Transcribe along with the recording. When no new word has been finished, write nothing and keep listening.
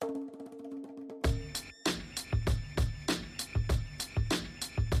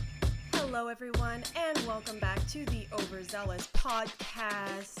Hello everyone, and welcome back to the Overzealous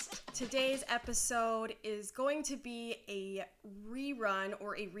podcast. Today's episode is going to be a rerun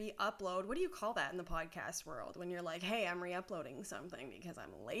or a re-upload. What do you call that in the podcast world when you're like, hey, I'm re-uploading something because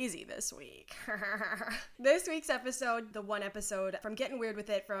I'm lazy this week? This week's episode, the one episode from Getting Weird With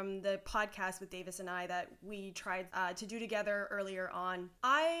It from the podcast with Davis and I that we tried to do together earlier on.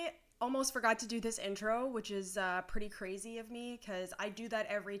 I almost forgot to do this intro, which is pretty crazy of me because I do that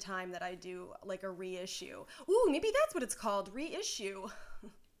every time that I do like a reissue. Ooh, maybe that's what it's called, reissue.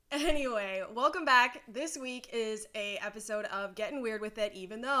 Anyway, welcome back. This week is a episode of Getting Weird With It,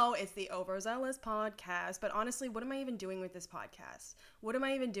 even though it's the Overzealous podcast. But honestly, what am I even doing with this podcast? What am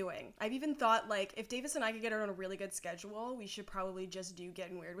I even doing? I've even thought, like, if Davis and I could get on a really good schedule, we should probably just do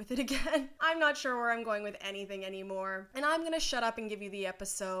Getting Weird With It again. I'm not sure where I'm going with anything anymore. And I'm gonna shut up and give you the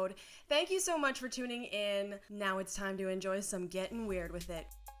episode. Thank you so much for tuning in. Now it's time to enjoy some Getting Weird With It.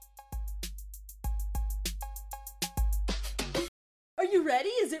 Are you ready?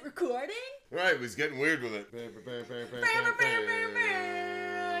 Is it recording? Right, he's getting weird with it. Getting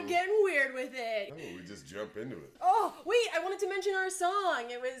weird with it. Oh, we just jump into it. Oh, wait, I wanted to mention our song.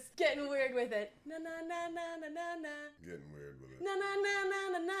 It was Getting Weird With It. Na na na na na na na. Getting weird with it. Na na na na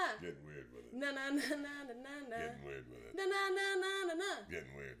na na. Getting weird with it. Na na na na na na na. Getting weird with it. Na na na na na na.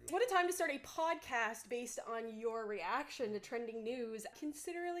 Getting weird with it. What a time to start a podcast based on your reaction to trending news.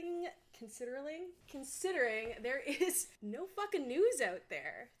 Considering there is no fucking news out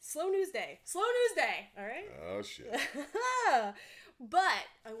there. Slow news day, all right? Oh, shit. But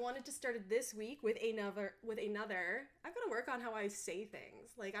I wanted to start it this week with another, I've got to work on how I say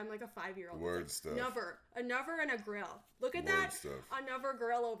things. Like, I'm like a 5-year-old. Word like, stuff. Another and a grill. Look at Word that. stuff. Another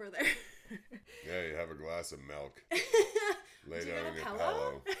grill over there. Yeah, you have a glass of milk. Lay down in your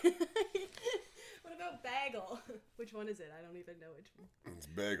pillow? pillow. What about bagel? Which one is it? I don't even know which one. It's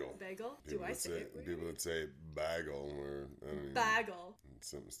bagel. Bagel? Do I say it? People that say bagel or I don't even, bagel.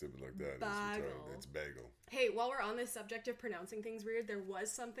 Something stupid like that. Bagel. It's bagel. Hey, while we're on this subject of pronouncing things weird, there was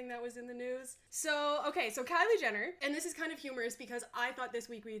something that was in the news. So Kylie Jenner, and this is kind of humorous because I thought this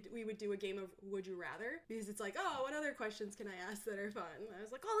week we would do a game of Would You Rather, because it's like, oh, what other questions can I ask that are fun? I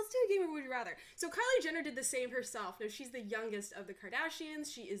was like, oh, let's do a game of Would You Rather. So Kylie Jenner did the same herself. Now, she's the youngest of the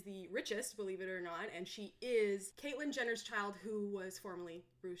Kardashians. She is the richest, believe it or not, and she is Caitlyn Jenner's child, who was formerly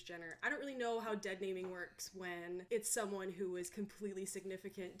Bruce Jenner. I don't really know how dead naming works when it's someone who is completely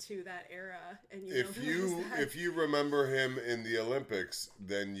significant to that era, and If you remember him in the Olympics,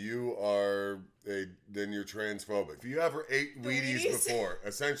 then you're transphobic. If you ever ate Wheaties before,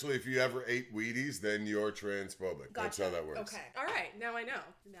 essentially, if you ever ate Wheaties, then you're transphobic. Gotcha. That's how that works. Okay. All right. Now I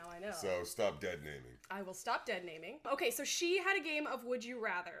know. So stop dead naming. I will stop dead naming. Okay, so she had a game of Would You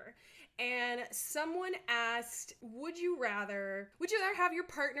Rather, and someone asked, would you rather have your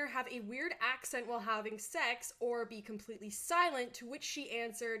partner have a weird accent while having sex or be completely silent? To which she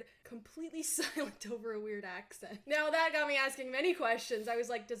answered, completely silent over a weird accent. Now that got me asking many questions. I was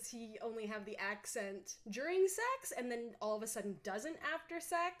like, does he only have the accent during sex and then all of a sudden doesn't after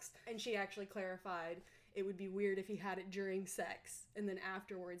sex? And she actually clarified, it would be weird if he had it during sex and then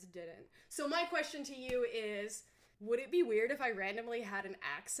afterwards didn't. So my question to you is, would it be weird if I randomly had an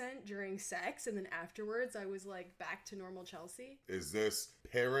accent during sex and then afterwards I was like back to normal Chelsea? Is this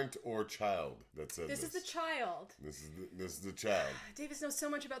parent or child that said this? This is the child. This is the child. Davis knows so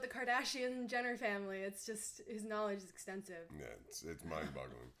much about the Kardashian-Jenner family. It's just, his knowledge is extensive. Yeah, it's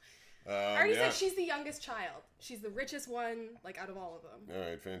mind-boggling. I already said she's the youngest child. She's the richest one, like, out of all of them. All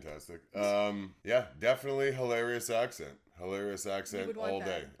right, fantastic. Yeah, definitely hilarious accent. Hilarious accent all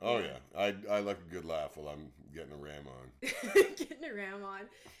day. Oh, yeah. I like a good laugh while I'm getting a ram on. Getting a ram on.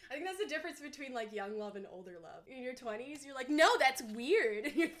 I think that's the difference between, like, young love and older love. In your 20s, you're like, no, that's weird.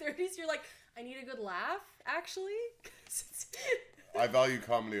 In your 30s, you're like, I need a good laugh, actually. I value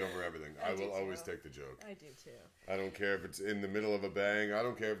comedy over everything. I will always too. take the joke. I do too. I don't care if it's in the middle of a bang. I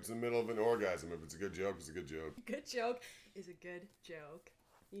don't care if it's in the middle of an orgasm. If it's a good joke, it's a good joke. Good joke is a good joke.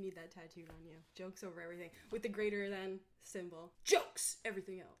 You need that tattooed on you. Jokes over everything. With the greater than symbol. Jokes!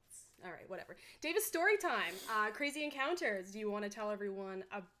 Everything else. All right, whatever. Davis, story time. Crazy encounters. Do you want to tell everyone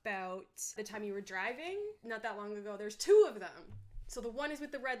about the time you were driving? Not that long ago. There's 2 of them. So the one is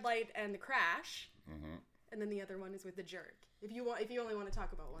with the red light and the crash. Mm-hmm. And then the other one is with the jerk. If you only want to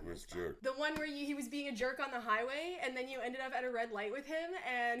talk about one. Which jerk? The one where he was being a jerk on the highway, and then you ended up at a red light with him,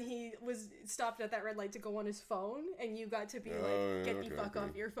 and he was stopped at that red light to go on his phone, and you got to be get the fuck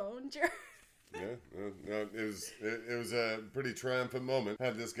off your phone, jerk. Yeah, no, it was a pretty triumphant moment.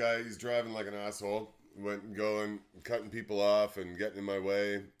 Had this guy, he's driving like an asshole. went going, cutting people off and getting in my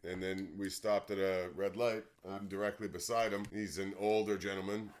way. And then we stopped at a red light. I'm directly beside him. He's an older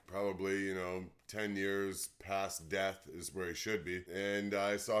gentleman, probably, 10 years past death is where he should be. And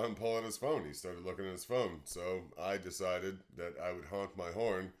I saw him pull out his phone. He started looking at his phone. So I decided that I would honk my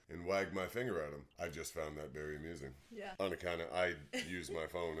horn and wag my finger at him. I just found that very amusing. Yeah. On account of I use my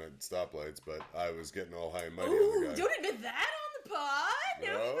phone at stoplights, but I was getting all high and mighty Ooh, on the guy. don't admit that on the pod.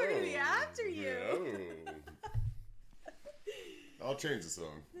 Now people are going to be after you. No. I'll change the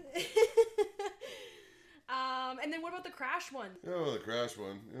song. And then what about the crash one? Yeah, well, the crash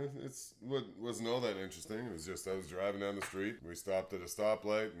one, wasn't all that interesting. It was just I was driving down the street. We stopped at a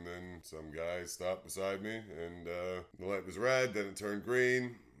stoplight, and then some guy stopped beside me, and the light was red, then it turned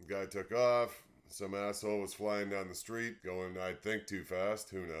green. The guy took off. Some asshole was flying down the street, going, I think, too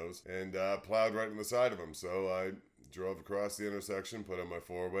fast, who knows, and plowed right in the side of him. So I drove across the intersection, put on my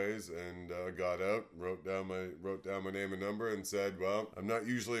four ways, and got out, wrote down my name and number, and said, well, I'm not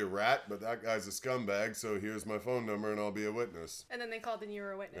usually a rat, but that guy's a scumbag, so here's my phone number, and I'll be a witness. And then they called and you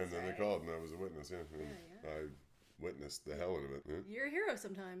were a witness, And then right? they called, and I was a witness, yeah. I witnessed the hell out of it. Yeah, You're a hero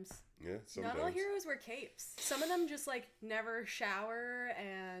sometimes. yeah, sometimes. Not all heroes wear capes. Some of them just never shower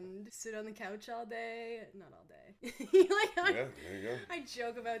and sit on the couch all day. Not all day. Yeah, there you go. I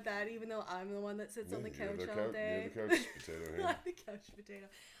joke about that even though I'm the one that sits on the couch all day. You're the couch potato, yeah. I'm the couch potato.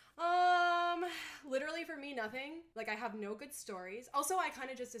 Literally for me, nothing. I have no good stories. Also, I kind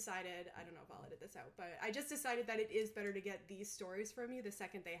of just decided, I don't know if I'll edit this out, but I just decided that it is better to get these stories from you the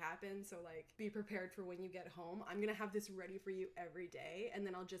second they happen. So, be prepared for when you get home. I'm going to have this ready for you every day, and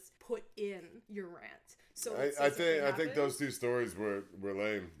then I'll just put in your rant. So I think those two stories were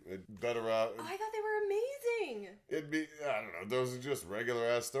lame. Better out. I thought they were amazing. It'd be, I don't know, those are just regular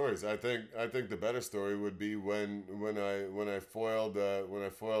ass stories. I think the better story would be when I foiled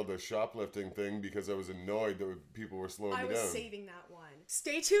a shoplifting thing because I was annoyed that people were slowing me down. I was saving that one.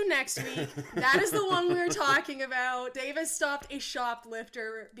 Stay tuned next week. That is the one we were talking about. Davis stopped a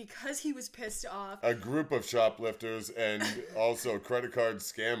shoplifter because he was pissed off. A group of shoplifters and also credit card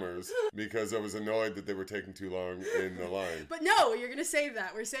scammers because I was annoyed that they were taking too long in the line. But no, you're going to save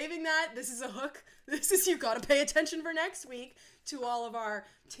that. We're saving that. This is a hook. You've got to pay attention for next week to all of our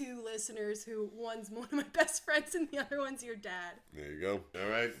two listeners who one's one of my best friends and the other one's your dad. There you go. All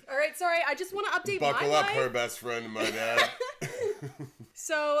right, sorry. I just want to update Buckle up, life. her best friend and my dad.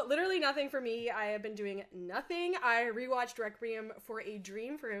 So, literally nothing for me. I have been doing nothing. I rewatched Requiem for a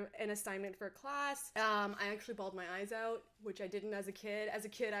Dream for an assignment for class. I actually bawled my eyes out, which I didn't as a kid. As a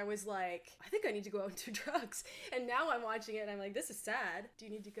kid, I was like, I think I need to go out and do drugs. And now I'm watching it and I'm like, this is sad. Do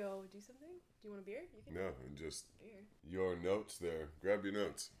you need to go do something? Do you want a beer? You can No, and just beer. Your notes there. Grab your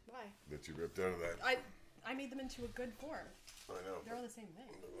notes. Why? That you ripped out of that. I made them into a good form. I know. They're all the same thing.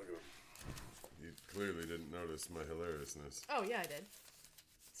 Look at them. You clearly didn't notice my hilariousness. Oh, yeah, I did.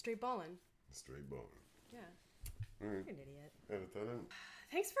 Straight ballin'. Straight balling. Yeah. All right. You're an idiot. Edit that in.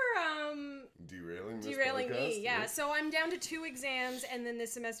 Thanks for derailing me. Yeah. So I'm down to 2 exams, and then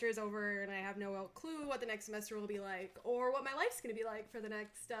this semester is over, and I have no clue what the next semester will be like, or what my life's gonna be like for the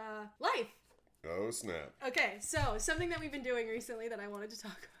next life. Oh, snap. Okay, so something that we've been doing recently that I wanted to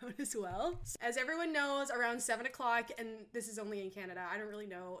talk about as well. As everyone knows, around 7 o'clock, and this is only in Canada, I don't really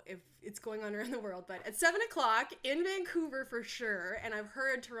know if it's going on around the world, but at 7 o'clock, in Vancouver for sure, and I've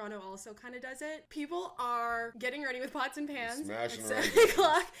heard Toronto also kind of does it, people are getting ready with pots and pans Smashing at around 7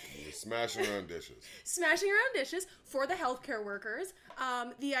 o'clock. You're smashing around dishes. Smashing around dishes for the healthcare workers.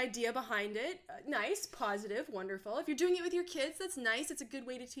 The idea behind it, nice, positive, wonderful. If you're doing it with your kids, that's nice. It's a good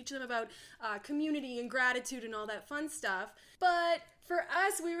way to teach them about community and gratitude and all that fun stuff. But for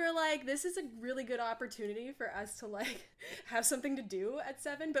us, we were like, this is a really good opportunity for us to have something to do at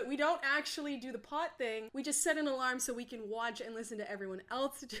 7, but we don't actually do the pot thing. We just set an alarm so we can watch and listen to everyone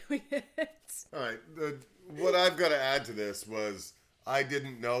else doing it. All right. What I've got to add to this was I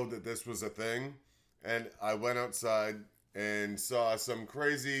didn't know that this was a thing, and I went outside and saw some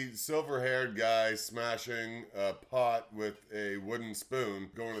crazy silver-haired guy smashing a pot with a wooden spoon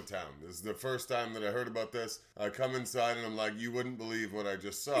going to town. This is the first time that I heard about this. I come inside and I'm like, you wouldn't believe what I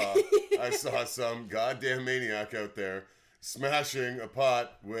just saw. I saw some goddamn maniac out there smashing a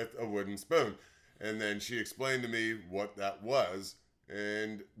pot with a wooden spoon. And then she explained to me what that was.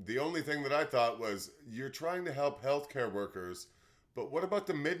 And the only thing that I thought was, you're trying to help healthcare workers, but what about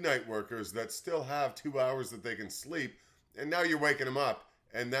the midnight workers that still have 2 hours that they can sleep? And now you're waking them up,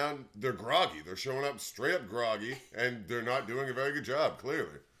 and now they're groggy. They're showing up straight up groggy, and they're not doing a very good job,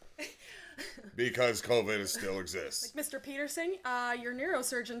 clearly. Because COVID still exists. Like Mr. Peterson, your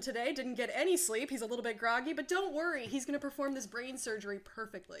neurosurgeon today didn't get any sleep. He's a little bit groggy, but don't worry. He's going to perform this brain surgery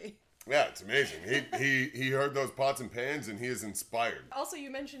perfectly. Yeah, it's amazing. He heard those pots and pans and he is inspired. Also,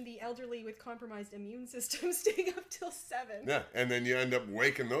 you mentioned the elderly with compromised immune systems staying up till 7. Yeah, and then you end up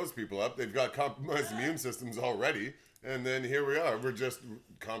waking those people up. They've got compromised immune systems already. And then here we are. We're just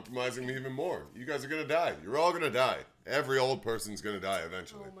compromising them even more. You guys are going to die. You're all going to die. Every old person's going to die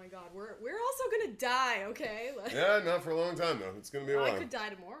eventually. Oh my god, we're also going to die, okay? Like, Yeah, not for a long time though. It's going to be a while. I could die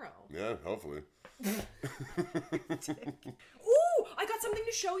tomorrow. Yeah, hopefully. Ooh, I got something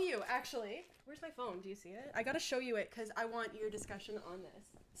to show you, actually. Where's my phone? Do you see it? I gotta show you it because I want your discussion on this.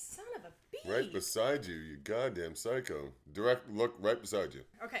 Son of a bee. Right beside you, you goddamn psycho. Direct look right beside you.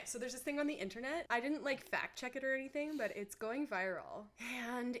 Okay, so there's this thing on the internet. I didn't like fact check it or anything, but it's going viral.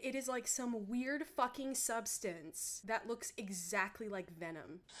 And it is like some weird fucking substance that looks exactly like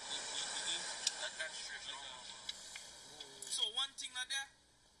venom. So one thing like that.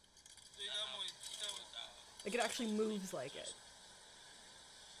 Like it actually moves like it.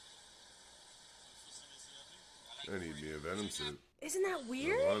 I need me a venom suit. Isn't that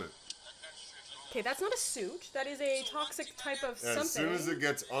weird? I want it. Okay, that's not a suit. That is a toxic type of something. As soon as it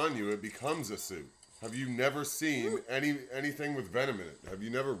gets on you, it becomes a suit. Have you never seen anything with venom in it? Have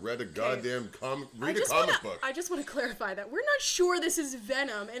you never read a goddamn comic? Read a comic book. I just want to clarify that we're not sure this is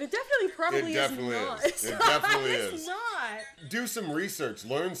venom, and it definitely probably It definitely is not. is. It definitely It's is. not. Do some research.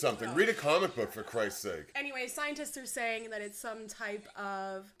 Learn something. Read a comic book, for Christ's sake. Anyway, scientists are saying that it's some type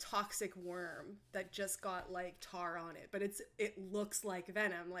of toxic worm that just got like tar on it, but it looks like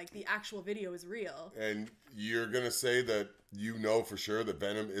venom. Like the actual video is real. And you're gonna say that you know for sure that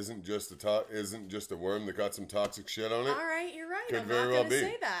venom isn't just a worm that got some toxic shit on it? All right, you're right. Could I'm very not well going be. to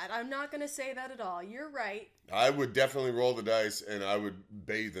say that. I'm not going to say that at all. You're right. I would definitely roll the dice, and I would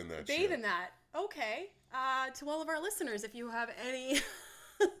bathe in that shit. Bathe in that. Okay. To all of our listeners, if you have any...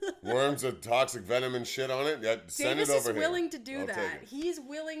 Worms with toxic venom and shit on it, yeah, send Davis it over is here. willing to do I'll take that. it. He's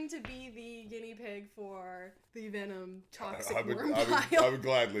willing to be the guinea pig for the venom toxic I would, worm I pile. would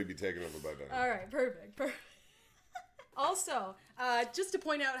gladly be taken over by venom. All right, perfect. Also, just to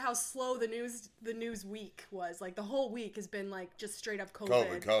point out how slow the news week was, like the whole week has been like just straight up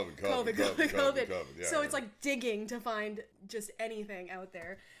COVID. COVID. Yeah, So it's like digging to find just anything out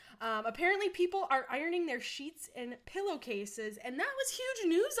there. Apparently people are ironing their sheets and pillowcases, and that was huge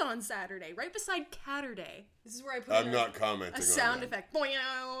news on Saturday, right beside Catterday. This is where I put I'm not commenting a on sound that. effect. Boing.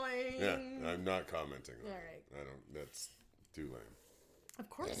 Yeah, I'm not commenting on All it. right. I don't, that's too lame. Of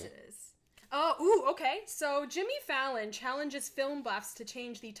course it is. Oh, okay. So Jimmy Fallon challenges film buffs to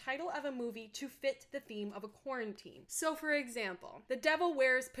change the title of a movie to fit the theme of a quarantine. So, for example, The Devil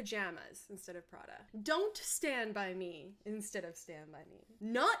Wears Pajamas instead of Prada. Don't Stand By Me instead of Stand By Me.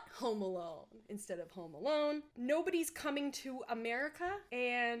 Not Home Alone instead of Home Alone. Nobody's Coming to America,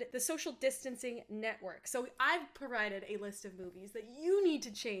 and The Social Distancing Network. So I've provided a list of movies that you need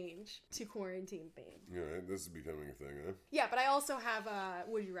to change to quarantine theme. Yeah, this is becoming a thing, huh? Yeah, but I also have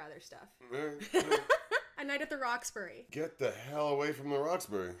Would You Rather stuff. A Night at the Roxbury, Get the hell away from the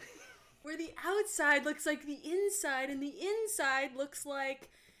Roxbury. where the outside looks like the inside and the inside looks like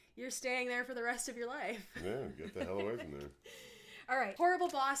you're staying there for the rest of your life. Yeah, get the hell away from there. All right, Horrible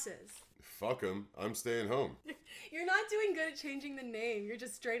Bosses. Fuck them. I'm staying home. You're not doing good at changing the name. You're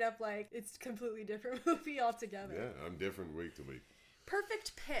just straight up like, it's a completely different movie altogether. Yeah, I'm different week to week.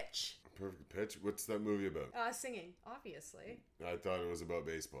 Perfect Pitch. Perfect Pitch? What's that movie about? Singing, obviously. I thought it was about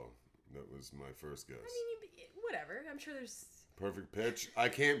baseball. That was my first guess. I mean, whatever. I'm sure there's... Perfect Pitch? I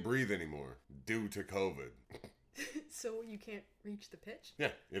can't breathe anymore due to COVID. So you can't reach the pitch? Yeah,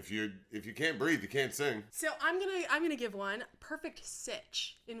 if you can't breathe, you can't sing. So I'm gonna give one Perfect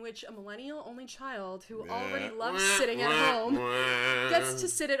Sitch, in which a millennial only child who already loves sitting at home gets to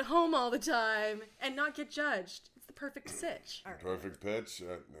sit at home all the time and not get judged. It's the perfect sitch. All right. Perfect Pitch? I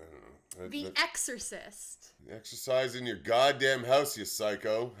don't know. The Exorcist. Exercise in your goddamn house, you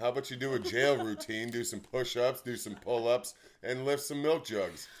psycho. How about you do a jail routine, do some push-ups, do some pull-ups, and lift some milk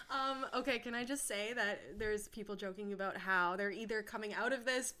jugs? Okay, can I just say that there's people joking about how they're either coming out of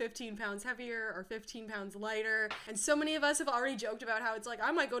this 15 pounds heavier or 15 pounds lighter, and so many of us have already joked about how it's like,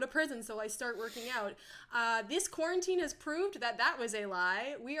 I might go to prison, so I start working out. This quarantine has proved that that was a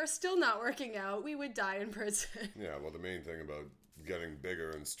lie. We are still not working out. We would die in prison. Yeah, well, the main thing about getting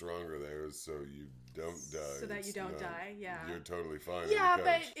bigger and stronger there is so you don't die. So that you It's don't not- die, yeah. You're totally fine. Yeah, on the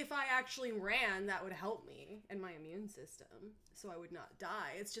but couch. if I actually ran, that would help me and my immune system, so I would not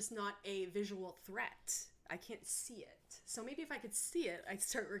die. It's just not a visual threat. I can't see it. So maybe if I could see it, I'd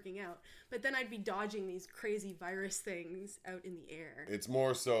start working out. But then I'd be dodging these crazy virus things out in the air. It's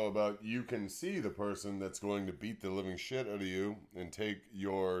more so about you can see the person that's going to beat the living shit out of you and take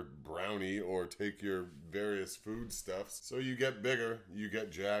your brownie or take your various food stuffs. So you get bigger, you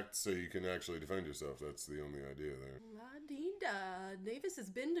get jacked, so you can actually defend yourself. That's the only idea there. La-dee-da. Davis has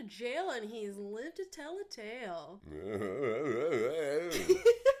been to jail and he's lived to tell a tale.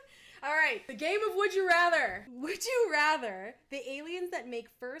 All right, the game of Would You Rather. Would you rather the aliens that make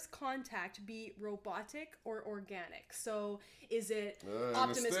first contact be robotic or organic? So is it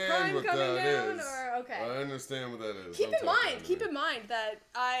Optimus Prime coming down or okay? I understand what that is. Keep in mind that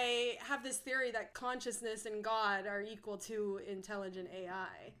I have this theory that consciousness and God are equal to intelligent AI.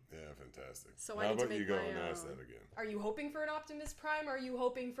 Yeah, fantastic. So how I need to about make you go my and ask own. that again? Are you hoping for an Optimus Prime or are you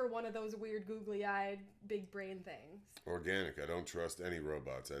hoping for one of those weird googly-eyed big brain things? Organic. I don't trust any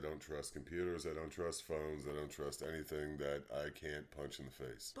robots. I don't trust computers. I don't trust phones. I don't trust anything that I can't punch in the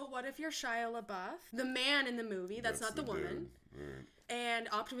face. But what if you're Shia LaBeouf, the man in the movie, that's not the woman, Right. and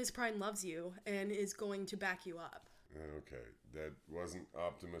Optimus Prime loves you and is going to back you up? Okay, that wasn't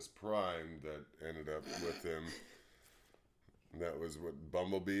Optimus Prime that ended up with him. That was what,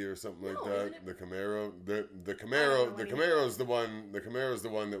 Bumblebee or something like that. isn't it? The Camaro, the I Camaro, don't the know Camaro's the one. The Camaro's the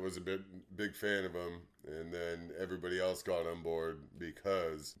one that was a big fan of him, and then everybody else got on board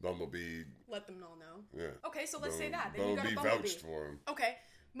because Bumblebee. Let them all know. Yeah. Okay, so let's say that. Then you got a Bumblebee Bumblebee. vouched for him. Okay,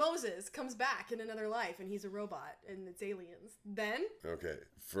 Moses comes back in another life and he's a robot and it's aliens. Then? Okay,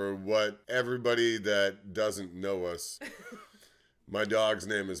 for what everybody that doesn't know us. My dog's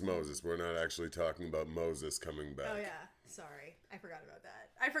name is Moses. We're not actually talking about Moses coming back. Oh yeah, sorry. I forgot about that.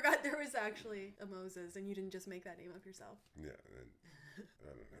 I forgot there was actually a Moses and you didn't just make that name up yourself. Yeah, and I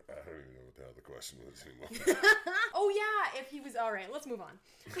don't know. I don't even know what the hell the question was anymore. Oh yeah, if he was... Alright, let's move on.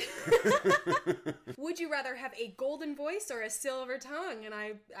 Would you rather have a golden voice or a silver tongue? And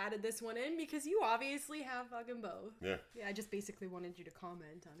I added this one in because you obviously have fucking both. Yeah. Yeah, I just basically wanted you to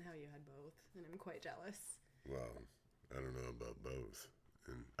comment on how you had both, and I'm quite jealous. Well, I don't know about both,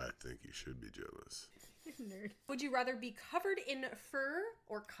 and I think you should be jealous. Nerd. Would you rather be covered in fur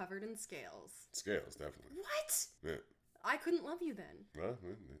or covered in scales? Scales, definitely. What? Yeah. I couldn't love you then. Well,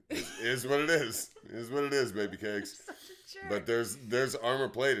 it is what it is. It is what it is, baby cakes. Such a jerk. But there's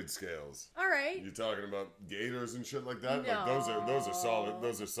armor-plated scales. All right. You talking about gators and shit like that? No. Like those are solid.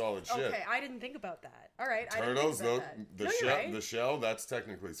 Those are solid shit. Okay, I didn't think about that. All right, Turtles, I didn't think about that. the No, shell, you're right. the shell, that's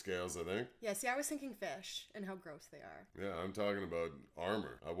technically scales, I think. Yeah, see, I was thinking fish and how gross they are. Yeah, I'm talking about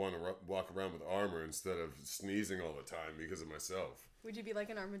armor. I want to walk around with armor instead of sneezing all the time because of myself. Would you be like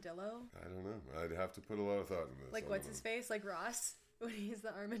an armadillo? I don't know. I'd have to put a lot of thought in this. Like I what's don't his face? Like Ross when he's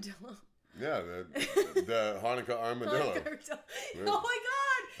the armadillo. know. Yeah, the Hanukkah armadillo. Oh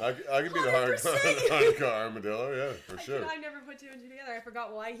my god! I could be the 100%. Hanukkah armadillo, yeah, for sure. I never put two and two together. I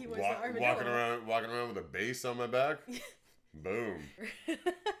forgot why he was the armadillo. Walking around with a base on my back. Boom.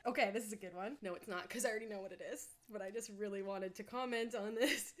 Okay, this is a good one. No, it's not, because I already know what it is. But I just really wanted to comment on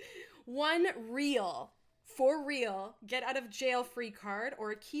this. One real, for real, get out of jail free card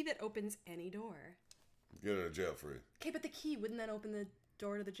or a key that opens any door. Get out of jail free. Okay, but the key, wouldn't that open the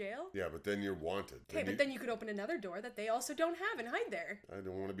door to the jail? Yeah, but then you're wanted. Okay, but then you could open another door that they also don't have and hide there. I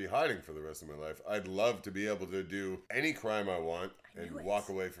don't want to be hiding for the rest of my life. I'd love to be able to do any crime I want and walk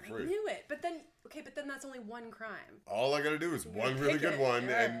away for free. I knew it, but then that's only one crime. All I gotta do is one really pick good it. one,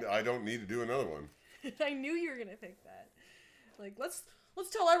 Yeah. and I don't need to do another one. I knew you were gonna pick that. Like, let's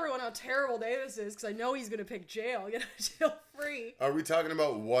tell everyone how terrible Davis is, because I know he's gonna pick jail. Get out of jail free. Are we talking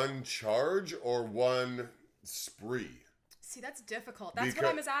about one charge or one spree? See, that's difficult. That's what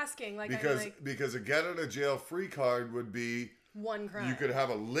I was asking. Like, Because a get out of jail free card would be one crime. you could have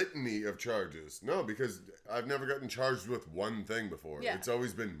a litany of charges. No, because I've never gotten charged with one thing before. Yeah. It's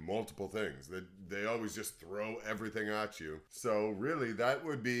always been multiple things. They always just throw everything at you. So really, that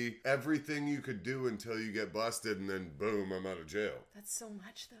would be everything you could do until you get busted, and then boom, I'm out of jail. That's so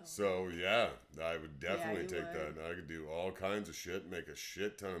much, though. So yeah, I would definitely you take would. that. I could do all kinds of shit, make a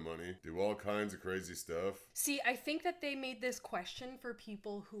shit ton of money, do all kinds of crazy stuff. See, I think that they made this question for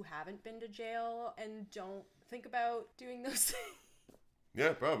people who haven't been to jail and don't think about doing those things.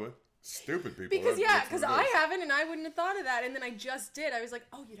 Yeah, probably. Stupid people. Because That's because what it I is. haven't and I wouldn't have thought of that, and then I just did. I was like,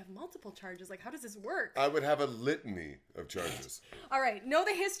 oh, you'd have multiple charges. Like, how does this work? I would have a litany of charges. All right, know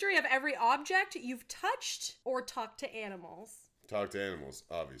the history of every object you've touched or talked to animals. Talk to animals,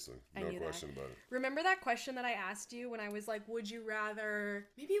 obviously. I No knew that. question about it. Remember that question that I asked you when I was like, would you rather...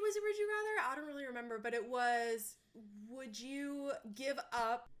 Maybe it was a would you rather? I don't really remember, but it was, would you give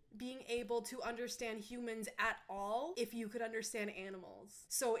up being able to understand humans at all if you could understand animals.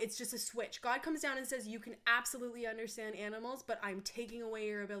 So it's just a switch. God comes down and says, you can absolutely understand animals, but I'm taking away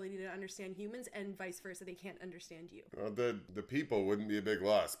your ability to understand humans, and vice versa. They can't understand you. Well, the people wouldn't be a big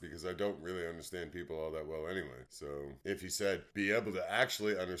loss because I don't really understand people all that well anyway. So if you said be able to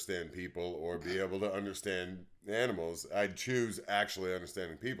actually understand people or be able to understand animals, I'd choose actually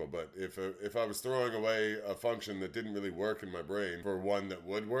understanding people. But if I was throwing away a function that didn't really work in my brain for one that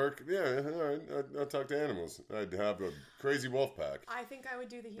would work, yeah, all right, I'd talk to animals. I'd have a crazy wolf pack. I think I would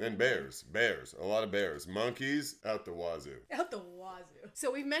do the human. And bears, a lot of bears. Monkeys, out the wazoo. Out the wazoo.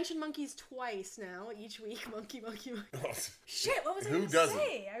 So we've mentioned monkeys twice now, each week. Monkey. Shit, what was I going to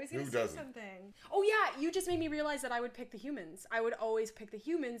say? I was going to say something. Oh yeah, you just made me realize that I would pick the humans. I would always pick the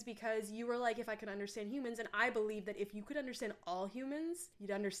humans because you were like, if I could understand humans, and I believe that if you could understand all humans,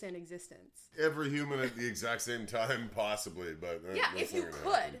 you'd understand existence. Every human at the exact same time, possibly, but yeah, if you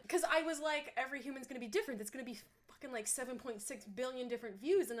could. Because I was like, every human's going to be different. It's going to be fucking like 7.6 billion different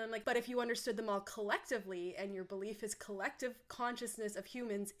views, and I'm like, but if you understood them all collectively, and your belief is collective consciousness of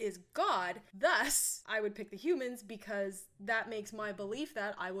humans is God, thus I would pick the humans because that makes my belief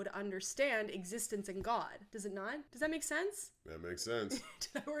that I would understand existence in God. Does it not? Does that make sense? That makes sense.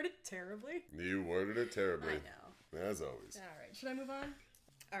 Did I word it terribly? You worded it terribly. I know. As always. All right. Should I move on?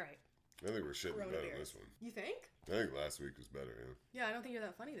 All right. I think we're shitting better on this one. You think? I think last week was better, yeah. Yeah, I don't think you're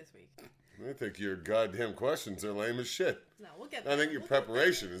that funny this week. I think your goddamn questions are lame as shit. No, we'll get there. I think your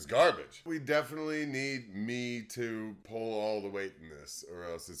preparation is garbage. We definitely need me to pull all the weight in this, or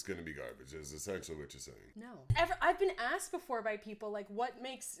else it's going to be garbage, is essentially what you're saying. No. I've been asked before by people, like,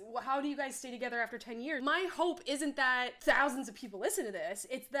 how do you guys stay together after 10 years? My hope isn't that thousands of people listen to this.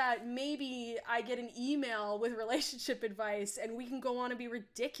 It's that maybe I get an email with relationship advice and we can go on and be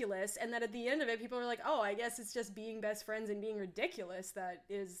ridiculous, and that at the end of it, people are like, oh, I guess it's just being best friends and being ridiculous that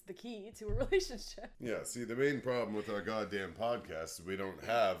is the key to a relationship. Yeah, see, the main problem with our goddamn podcast is we don't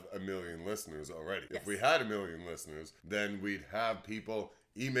have 1 million listeners already. Yes. If we had 1 million listeners, then we'd have people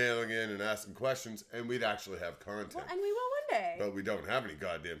emailing in and asking questions, and we'd actually have content. Well, and we will one day. But we don't have any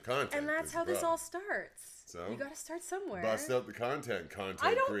goddamn content. And that's how this all starts. So you gotta start somewhere. Bust out the content creator.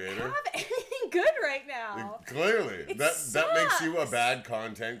 I don't have anything good right now. Clearly. That makes you a bad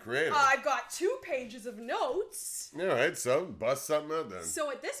content creator. I've got 2 pages of notes. Alright, so bust something out then.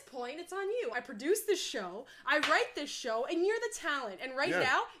 So at this point, it's on you. I produce this show, I write this show, and you're the talent. And right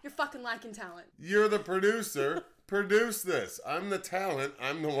now, you're fucking lacking talent. You're the producer. Produce this. I'm the talent.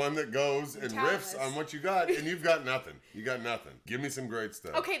 I'm the one that goes and riffs on what you got, and you've got nothing. You got nothing. Give me some great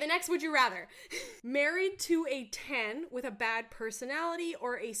stuff. Okay, the next would you rather? Married to a 10 with a bad personality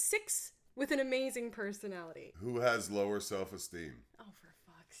or a 6 with an amazing personality? Who has lower self-esteem? Oh, for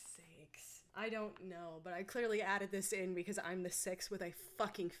fuck's sakes. I don't know, but I clearly added this in because I'm the 6 with a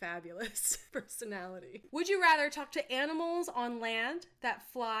fucking fabulous personality. Would you rather talk to animals on land that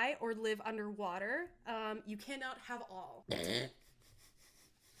fly or live underwater? You cannot have all. Next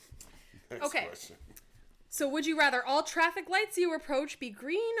okay. question. So would you rather all traffic lights you approach be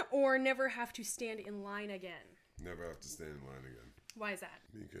green or never have to stand in line again? Never have to stand in line again. Why is that?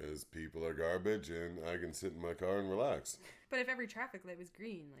 Because people are garbage and I can sit in my car and relax. But if every traffic light was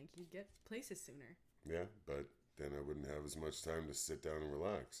green, like, you'd get places sooner. Yeah, but then I wouldn't have as much time to sit down and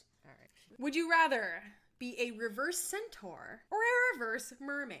relax. All right. Would you rather be a reverse centaur or a reverse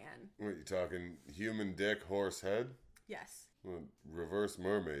merman? What, you talking human dick, horse head? Yes. Well, reverse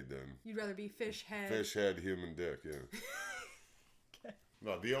mermaid then. You'd rather be fish head. Fish head, human dick, yeah. Okay.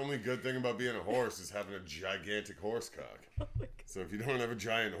 No, the only good thing about being a horse is having a gigantic horse cock. Oh my God. So if you don't have a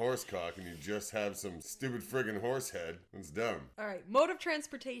giant horse cock and you just have some stupid friggin' horse head, that's dumb. All right. Mode of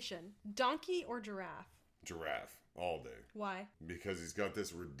transportation. Donkey or giraffe? Giraffe. All day. Why? Because he's got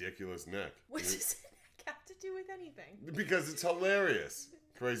this ridiculous neck. What does it have to do with anything? Because it's hilarious.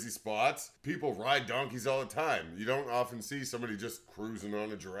 Crazy spots. People ride donkeys all the time. You don't often see somebody just cruising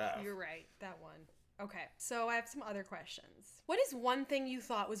on a giraffe. You're right. That one. Okay, so I have some other questions. What is one thing you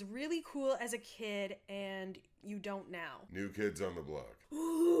thought was really cool as a kid and you don't now? New Kids on the Block.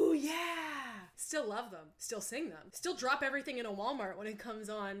 Ooh, yeah. Still love them. Still sing them. Still drop everything in a Walmart when it comes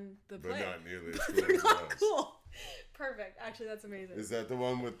on the play. But not nearly as cool They're as not those. cool. Perfect. Actually, that's amazing. Is that the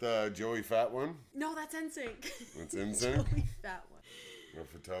one with Joey Fat One? No, that's NSYNC. That's NSYNC? Joey Fat One. Or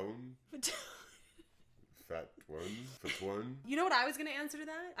Fatone? Fat One? Fatone? You know what I was going to answer to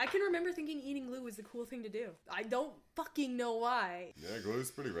that? I can remember thinking eating glue was the cool thing to do. I don't fucking know why. Yeah,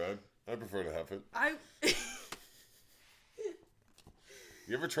 glue's pretty rad. I prefer to have it.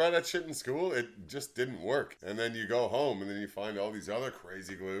 You ever try that shit in school? It just didn't work. And then you go home and then you find all these other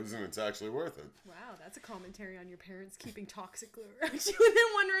crazy glues and it's actually worth it. Wow, that's a commentary on your parents keeping toxic glue around you and then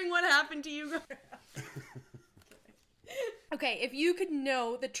wondering what happened to you growing up. Okay, if you could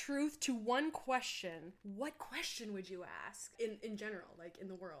know the truth to one question, what question would you ask in general, like in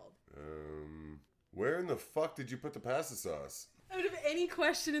the world? Where in the fuck did you put the pasta sauce? Out of any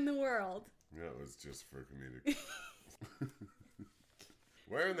question in the world. That was just for comedic.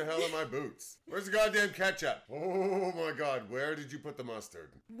 Where in the hell are my boots? Where's the goddamn ketchup? Oh my god, where did you put the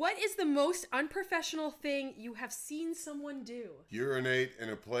mustard? What is the most unprofessional thing you have seen someone do? Urinate in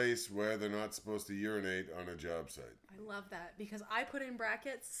a place where they're not supposed to urinate on a job site. I love that because I put in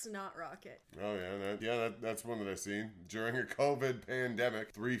brackets snot rocket. Oh yeah, that's one that I've seen. During a COVID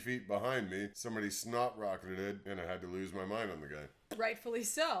pandemic, 3 feet behind me, somebody snot rocketed and I had to lose my mind on the guy. Rightfully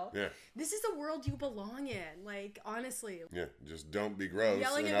so. Yeah. This is a world you belong in. Like, honestly. Yeah, just don't be gross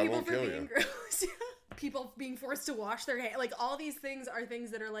Yelling and at I people won't for kill being you. gross. People being forced to wash their hands. Like, all these things are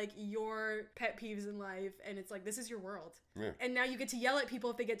things that are like your pet peeves in life. And it's like, this is your world. Yeah. And now you get to yell at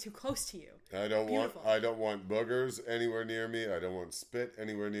people if they get too close to you. I don't Beautiful. want boogers anywhere near me. I don't want spit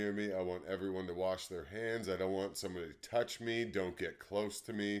anywhere near me. I want everyone to wash their hands. I don't want somebody to touch me. Don't get close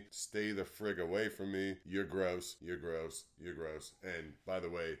to me. Stay the frig away from me. You're gross. You're gross. You're gross. And by the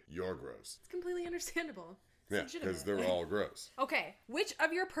way, you're gross. It's completely understandable. Yeah, because they're all gross. Okay, which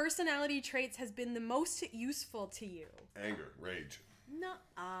of your personality traits has been the most useful to you? Anger, rage. No.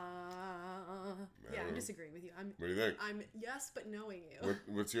 Yeah, I'm disagreeing with you. What do you think? I'm yes, but knowing you.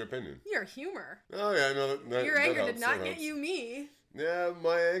 What's your opinion? Your humor. Oh yeah, no. Your that anger helps, did not that get helps. you me. Yeah,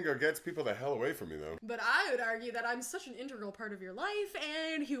 my anger gets people the hell away from me though. But I would argue that I'm such an integral part of your life,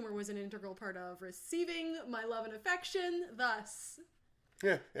 and humor was an integral part of receiving my love and affection. Thus.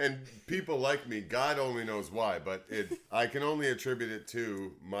 Yeah, and people like me, God only knows why, but I can only attribute it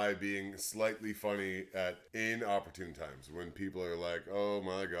to my being slightly funny at inopportune times when people are like, oh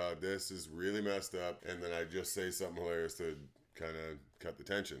my God, this is really messed up, and then I just say something hilarious to kind of cut the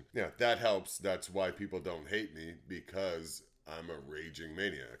tension. Yeah, that helps. That's why people don't hate me, because I'm a raging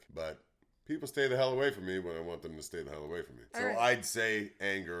maniac. But people stay the hell away from me when I want them to stay the hell away from me. So right. I'd say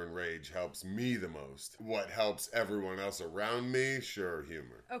anger and rage helps me the most. What helps everyone else around me? Sure,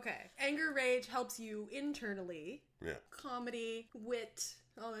 humor. Okay. Anger, rage helps you internally. Yeah. Comedy, wit,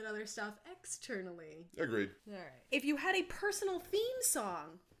 all that other stuff externally. Agreed. All right. If you had a personal theme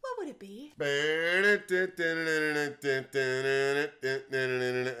song, what would it be?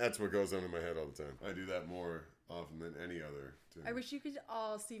 That's what goes on in my head all the time. I do that more often than any other. I wish you could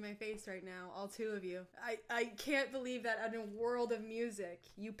all see my face right now, all two of you. I can't believe that in a world of music,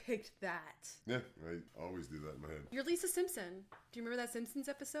 you picked that. Yeah, I always do that in my head. You're Lisa Simpson. Do you remember that Simpsons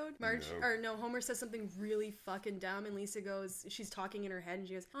episode? Homer says something really fucking dumb, and Lisa goes, she's talking in her head, and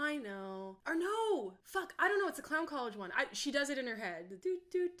she goes, I know. Or no! Fuck, I don't know, it's a Clown College one. She does it in her head.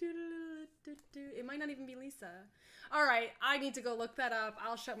 It might not even be Lisa. Alright, I need to go look that up.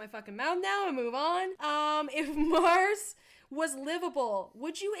 I'll shut my fucking mouth now and move on. If Mars was livable,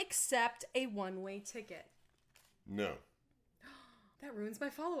 would you accept a one-way ticket? No. That ruins my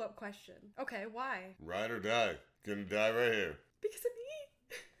follow-up question. Okay, why? Ride or die. Gonna die right here. Because of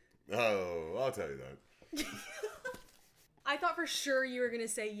me? Oh, I'll tell you that. I thought for sure you were going to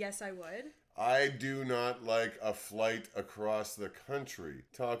say, yes, I would. I do not like a flight across the country.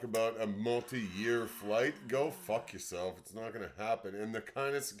 Talk about a multi-year flight. Go fuck yourself. It's not going to happen. And the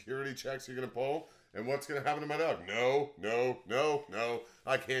kind of security checks you're going to pull, and what's going to happen to my dog? No.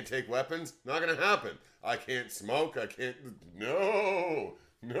 I can't take weapons. Not going to happen. I can't smoke. I can't... No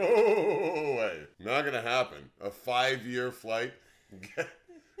way. Not going to happen. A 5-year flight...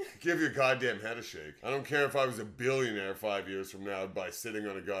 Give your goddamn head a shake. I don't care if I was a billionaire 5 years from now by sitting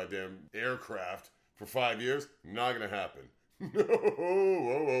on a goddamn aircraft for 5 years. Not gonna happen. No.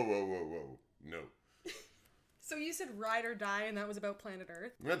 Whoa. No. So you said ride or die, and that was about planet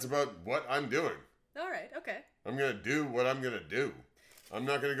Earth? That's about what I'm doing. All right, okay. I'm gonna do what I'm gonna do. I'm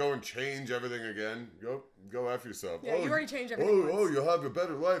not gonna go and change everything again. Go F yourself. Yeah, you already changed everything once. You'll have a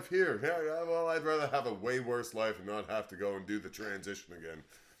better life here. Yeah, well, I'd rather have a way worse life and not have to go and do the transition again.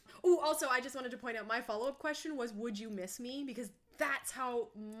 Oh, also, I just wanted to point out, my follow-up question was, would you miss me? Because that's how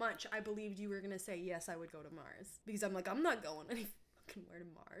much I believed you were going to say, yes, I would go to Mars. Because I'm like, I'm not going any fucking where to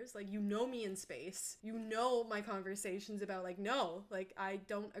Mars. Like, you know me in space. You know my conversations about, like, no. Like, I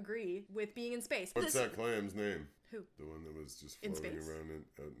don't agree with being in space. What's that clam's name? Who? The one that was just In floating space? around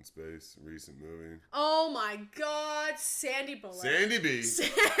out in space. Recent movie. Oh my god, Sandy Bullock. Sandy B.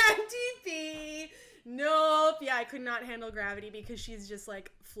 Sandy B. Nope. Yeah, I could not handle gravity because she's just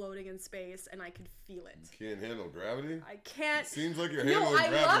like floating in space and I could feel it. Can't handle gravity? I can't. Seems like you're No, handling I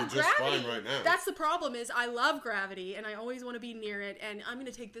gravity love just gravity. fine right now. That's the problem is I love gravity and I always want to be near it. And I'm going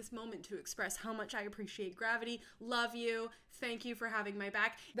to take this moment to express how much I appreciate gravity. Love you. Thank you for having my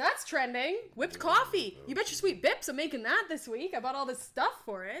back. That's trending. Whipped coffee. You bet your sweet bips I'm making that this week. I bought all this stuff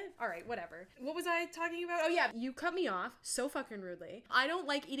for it. All right, whatever. What was I talking about? Oh yeah, you cut me off so fucking rudely. I don't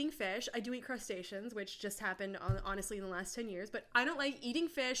like eating fish. I do eat crustaceans, which just happened honestly in the last 10 years. But I don't like eating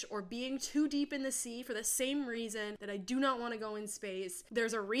fish or being too deep in the sea for the same reason that I do not want to go in space.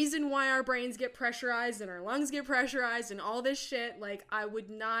 There's a reason why our brains get pressurized and our lungs get pressurized and all this shit. Like, I would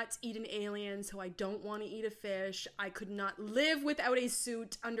not eat an alien, so I don't want to eat a fish. I could not live without a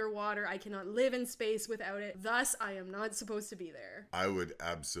suit underwater. I cannot live in space without it. Thus, I am not supposed to be there. I would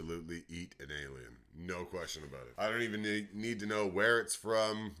absolutely eat an alien. No question about it. I don't even need to know where it's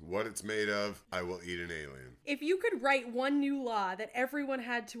from, what it's made of. I will eat an alien. If you could write one new law that everyone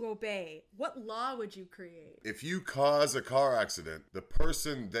had to obey, what law would you create? If you cause a car accident, the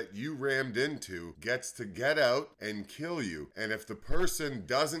person that you rammed into gets to get out and kill you. And if the person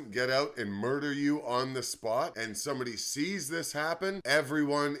doesn't get out and murder you on the spot and somebody sees this happen,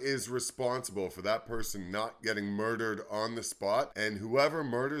 everyone is responsible for that person not getting murdered on the spot. And whoever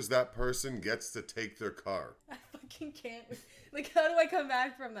murders that person gets to take their car. I fucking can't. Like, how do I come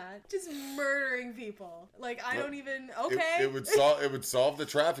back from that? Just murdering people. Like, I don't even. Okay. It would solve the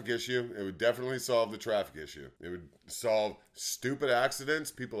traffic issue. It would definitely solve the traffic issue. It would solve stupid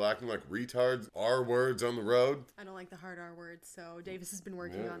accidents, people acting like retards, R words on the road. I don't like the hard R words, so Davis has been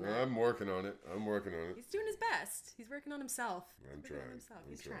working on that. I'm working on it. He's doing his best. He's working on himself. I'm trying.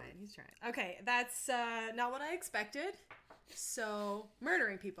 He's trying. Okay, that's not what I expected. So,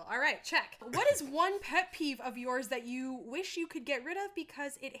 murdering people. All right, check. What is one pet peeve of yours that you wish you could get rid of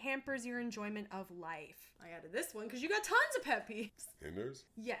because it hampers your enjoyment of life? I added this one because you got tons of pet peeves. Hinders?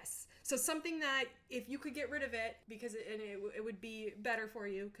 Yes. So something that if you could get rid of it because it would be better for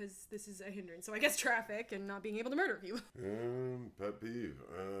you because this is a hindrance. So I guess traffic and not being able to murder people. Pet peeve.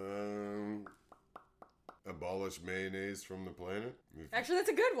 Abolish mayonnaise from the planet. Actually, that's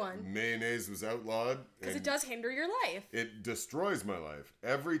a good one. Mayonnaise was outlawed. Because it does hinder your life. It destroys my life.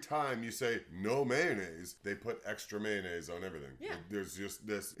 Every time you say no mayonnaise, they put extra mayonnaise on everything. Yeah. There's just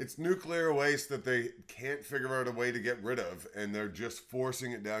this. It's nuclear waste that they can't figure out a way to get rid of, and they're just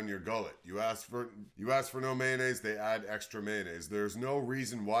forcing it down your gullet. You ask for no mayonnaise, they add extra mayonnaise. There's no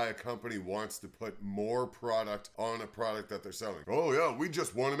reason why a company wants to put more product on a product that they're selling. Oh yeah, we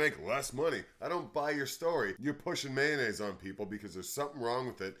just want to make less money. I don't buy your story. You're pushing mayonnaise on people because there's something wrong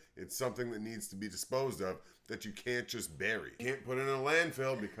with it. It's something that needs to be disposed of that you can't just bury. You can't put it in a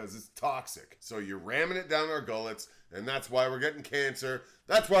landfill because it's toxic. So you're ramming it down our gullets, and that's why we're getting cancer.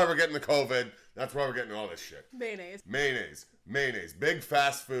 That's why we're getting the COVID. That's why we're getting all this shit. Mayonnaise. Big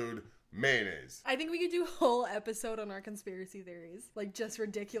fast food. Mayonnaise. I think we could do a whole episode on our conspiracy theories. Like, just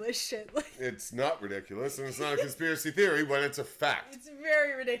ridiculous shit. It's not ridiculous, and it's not a conspiracy theory when it's a fact. It's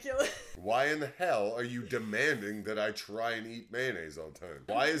very ridiculous. Why in the hell are you demanding that I try and eat mayonnaise all the time?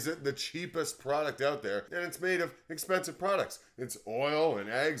 Why is it the cheapest product out there, and it's made of expensive products? It's oil and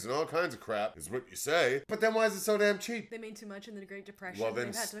eggs and all kinds of crap, is what you say. But then why is it so damn cheap? They made too much in the Great Depression. Well,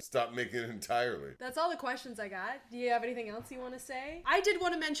 then stop making it entirely. That's all the questions I got. Do you have anything else you want to say? I did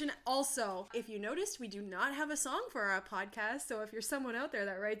want to mention also, if you noticed, we do not have a song for our podcast. So if you're someone out there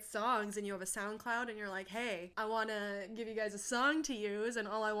that writes songs and you have a SoundCloud and you're like, hey, I want to give you guys a song to use and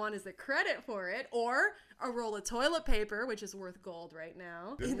all I want is the credit for it, or a roll of toilet paper, which is worth gold right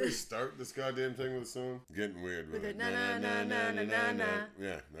now. Didn't we start this goddamn thing with a song? Getting weird with it. Na na na na na na na.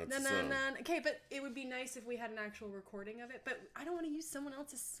 Yeah, that's the song. Okay, but it would be nice if we had an actual recording of it, but I don't want to use someone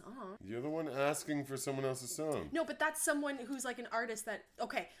else's song. You're the one asking for someone else's song. No, but that's someone who's like an artist that,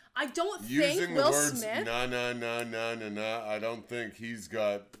 okay, I don't Using think Will the words Smith. na na na na na na, I don't think he's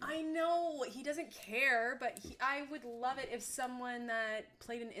got. I know he doesn't care, but I would love it if someone that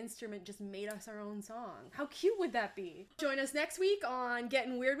played an instrument just made us our own song. How cute would that be? Join us next week on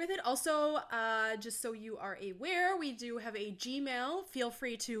Getting Weird With It. Also, just so you are aware, we do have a Gmail. Feel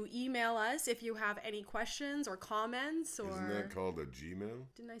free to email us if you have any questions or comments. Or Isn't that called a Gmail?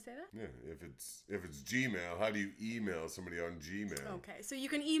 Didn't I say that? Yeah. If it's Gmail, how do you email somebody on Gmail? Okay, so you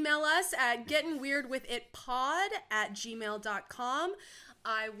can email us at gettingweirdwithitpod@gmail.com.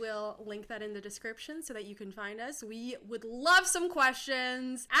 I will link that in the description so that you can find us. We would love some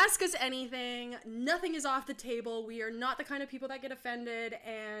questions. Ask us anything. Nothing is off the table. We are not the kind of people that get offended,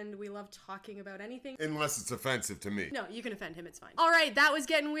 and we love talking about anything. Unless it's offensive to me. No, you can offend him. It's fine. All right, that was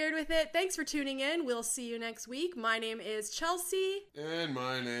Getting Weird with It. Thanks for tuning in. We'll see you next week. My name is Chelsea. And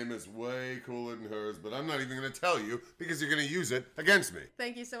my name is way cooler than hers, but I'm not even going to tell you because you're going to use it against me.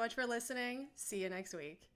 Thank you so much for listening. See you next week.